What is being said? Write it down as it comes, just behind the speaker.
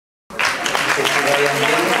que se vayan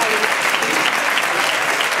bien.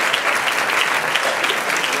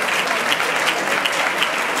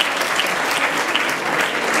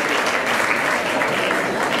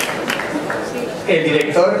 El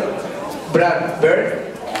director Brad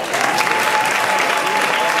Bird.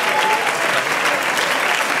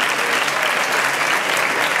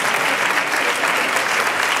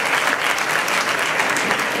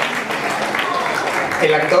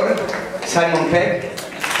 El actor Simon Pegg.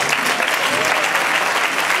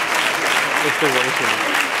 Esto es buenísimo.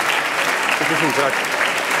 Este es un crack.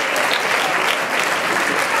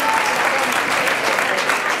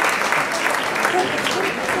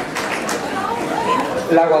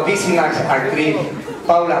 La guapísima actriz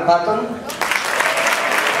Paula Patton.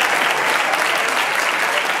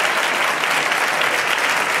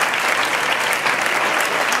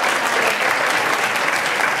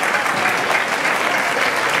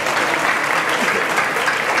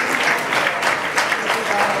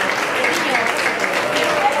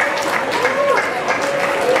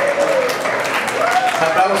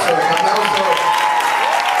 Aplausos, aplausos.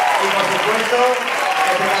 Y por supuesto,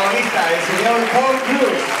 el protagonista, el señor Tom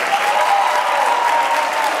Cruise.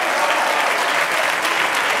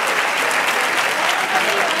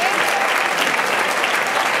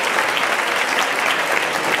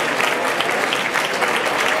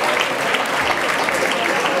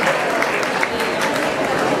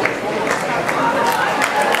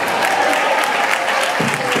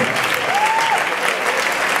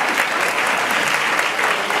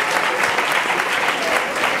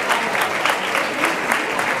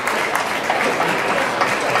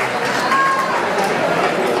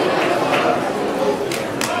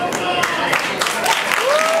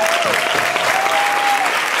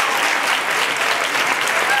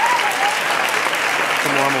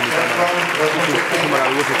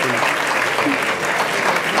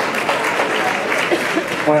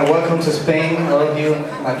 Well, welcome to Spain, all of you.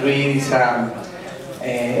 Madrid is a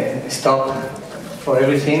stop for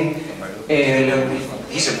everything.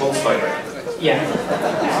 He's a bullfighter. Yeah.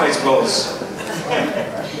 He fights bulls.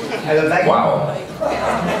 I don't like. Wow.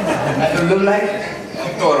 I don't look like.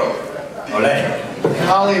 Toro. Olé. In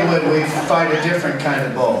Hollywood, we fight a different kind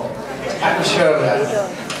of bull. I'm sure of that.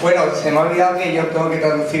 Bueno, se me ha olvidado que yo tengo que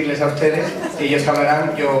traducirles a ustedes y ellos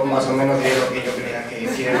sabrán, yo más o menos diré lo que yo creía que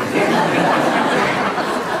quieren decir.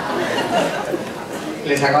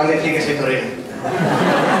 Les acaban de decir que soy torero.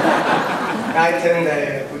 I tell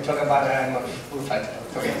them we talk about bullfighter.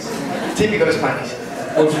 Okay. Typical Spanish.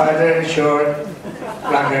 Bullfighter, short,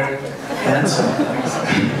 black hair. Handsome.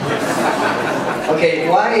 Okay,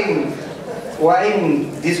 why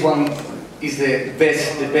this one is the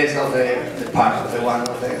best of the part of the one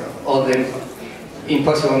of the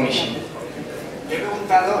Impossible Mission? Le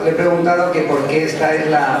he preguntado que por qué esta es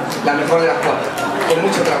la mejor de las cuatro, con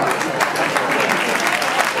mucho trabajo.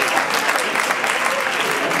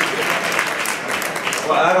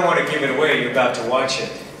 Well, I don't want to give it away. You're about to watch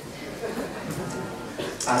it.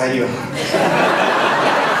 Ahora yo.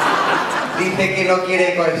 Dice que no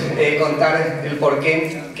quiere contar el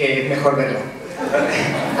porqué, que es mejor verla.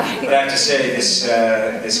 But I have to say,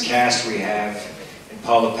 this cast we have, and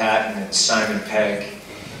Paula Patton and Simon Pegg,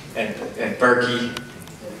 and Berkey,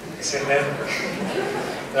 is in there?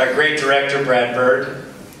 Our great director, Brad Bird.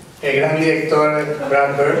 El gran director,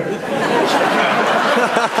 Brad Bird.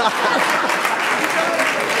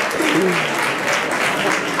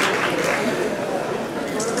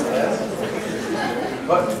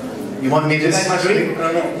 What? You want me to? Like Madrid?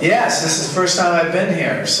 Yes, this is the first time I've been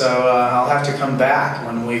here, so I'll have to come back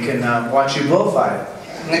when we can watch you bullfight.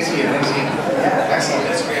 Next year. Yeah, excellent.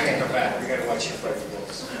 That's where I can come back. We got to watch you fight the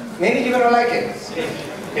bulls. Maybe you're gonna like it.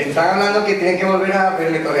 Están hablando que tienen que volver a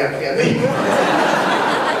verle torear, fíjate.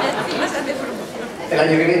 El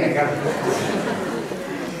año que viene, claro.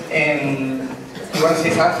 And you want to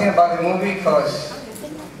say something about the movie? Because...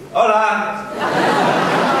 Hola!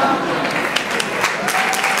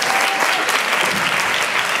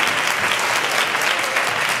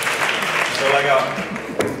 So I go.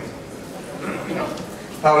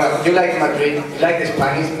 Paula, you like Madrid? You like the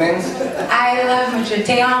Spanish men? I love Madrid.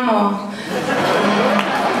 Te amo.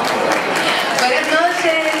 Buenas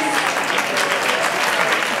noches.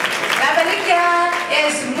 La película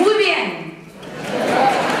es muy bien.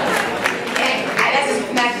 Okay,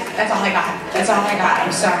 that's all I got. That's all I got.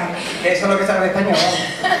 I'm sorry. Eso es lo que sabe español.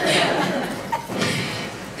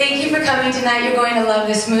 Thank you for coming tonight. You're going to love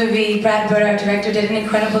this movie. Brad Bird, our director, did an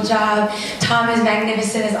incredible job. Tom is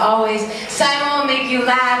magnificent as always. Simon will make you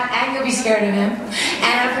laugh and you'll be scared of him.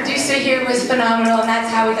 And our producer here was phenomenal, and that's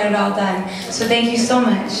how we got it all done. So thank you so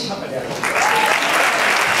much.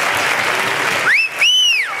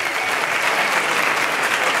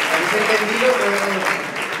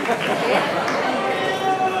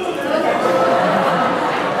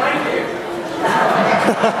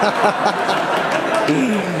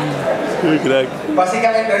 Muy crack.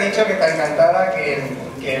 Básicamente ha dicho que está encantada, que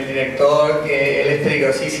el director, que él es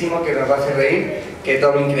peligrosísimo, que nos va a hacer reír, que es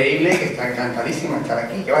todo increíble, que está encantadísimo de estar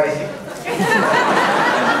aquí. ¿Qué va a decir?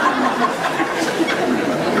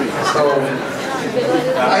 So,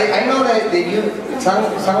 I know that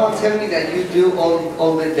someone tell me that you do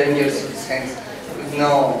all the dangerous scenes.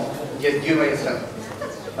 No, just you by yourself.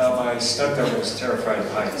 My stunt double was terrified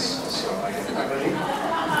of heights, so I didn't.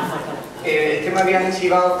 Me habían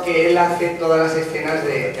chivado que él hace todas las escenas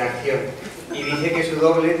de acción y dice que su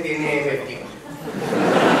doble tiene vértigo.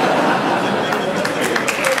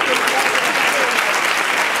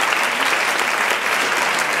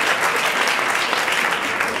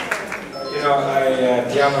 You know,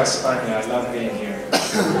 te amo España. I love being here.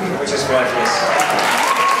 Muchas gracias.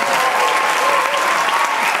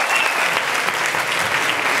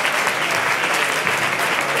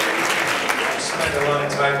 A lot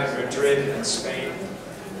of time in Madrid and Spain.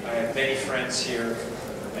 I have many friends here,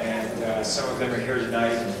 and some of them are here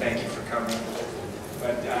tonight, and thank you for coming.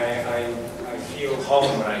 But I feel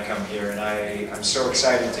home when I come here, and I'm so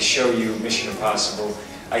excited to show you Mission Impossible.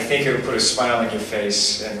 I think it will put a smile on your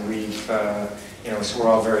face, and so we're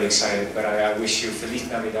all very excited. But I wish you Feliz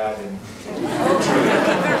Navidad and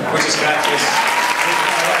muchas gracias.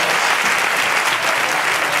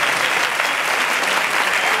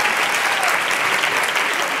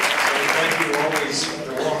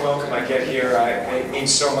 The warm welcome I get here, it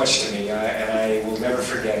means so much to me, and I will never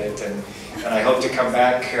forget it, and I hope to come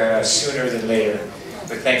back sooner than later.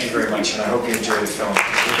 But thank you very much, and I hope you enjoy the film.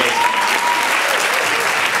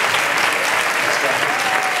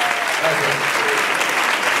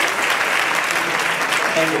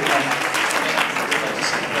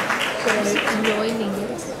 No en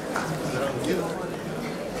inglés.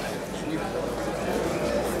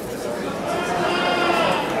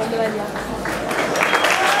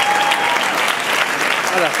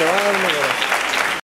 Ahora, se va a dar una hora.